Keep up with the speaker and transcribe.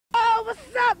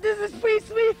what's up? This is Free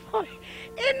Sweet for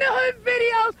Indahood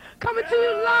videos coming to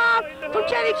you live from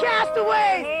Kenny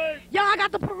Castaways. Yo, I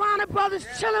got the Piranha Brothers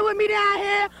chilling with me down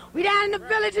here. We down in the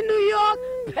village in New York.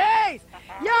 Peace.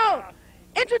 Yo,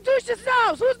 introduce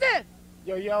yourselves. Who's this?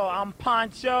 Yo, I'm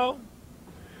Poncho.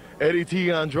 Eddie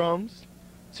T on drums.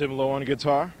 Tim Loew on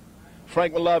guitar.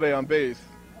 Frank Malabe on bass.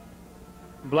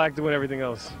 Black doing everything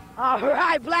else. All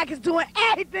right, Black is doing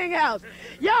everything else.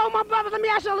 Yo, my brothers, let me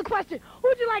ask you all a question.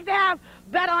 Who'd you like to have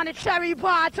better on the cherry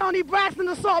pie? Tony Braxton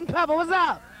or Salt and Pepper? What's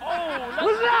up?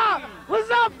 What's up? What's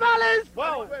up, fellas?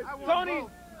 Well, Tony,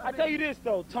 I tell you this,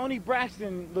 though. Tony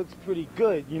Braxton looks pretty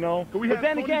good, you know? But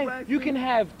then again, you can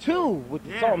have two with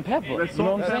the Salt and Pepper. You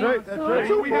know what I'm saying? That's right.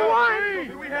 Two for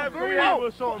one. We have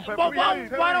with Salt and Pepper. But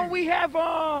why don't we have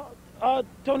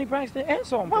Tony Braxton and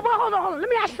Salt and Pepper? Well, hold on. Let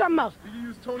me ask you something else.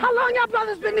 How long y'all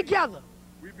brothers been together?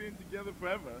 We've been together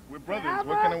forever. We're brothers.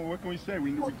 Forever? What can we say?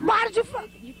 We Why did you fuck?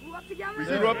 You grew up together? We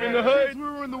grew up in the hood. We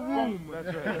were in the womb.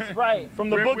 That's right. From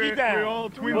the boogie down. We're all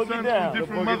twin sons from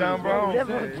different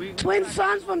mothers. Twin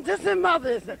sons from distant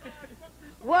mothers.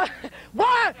 What?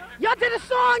 Y'all did a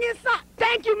song inside.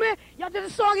 Thank you, man. Y'all did a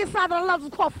song inside that I love.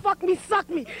 It's called "Fuck Me, Suck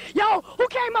Me." Yo, who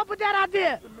came up with that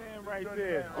idea? The man right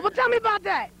there. Well, tell me about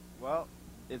that. Well,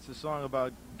 it's a song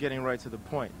about getting right to the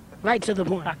point. Right to the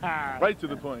point. Right to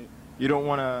the point. You don't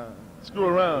want to Screw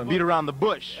around. beat around the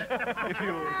bush. If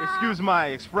you excuse my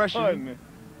expression,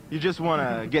 you just want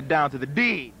to get down to the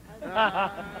deed.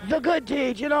 The good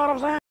deed, you know what I'm saying?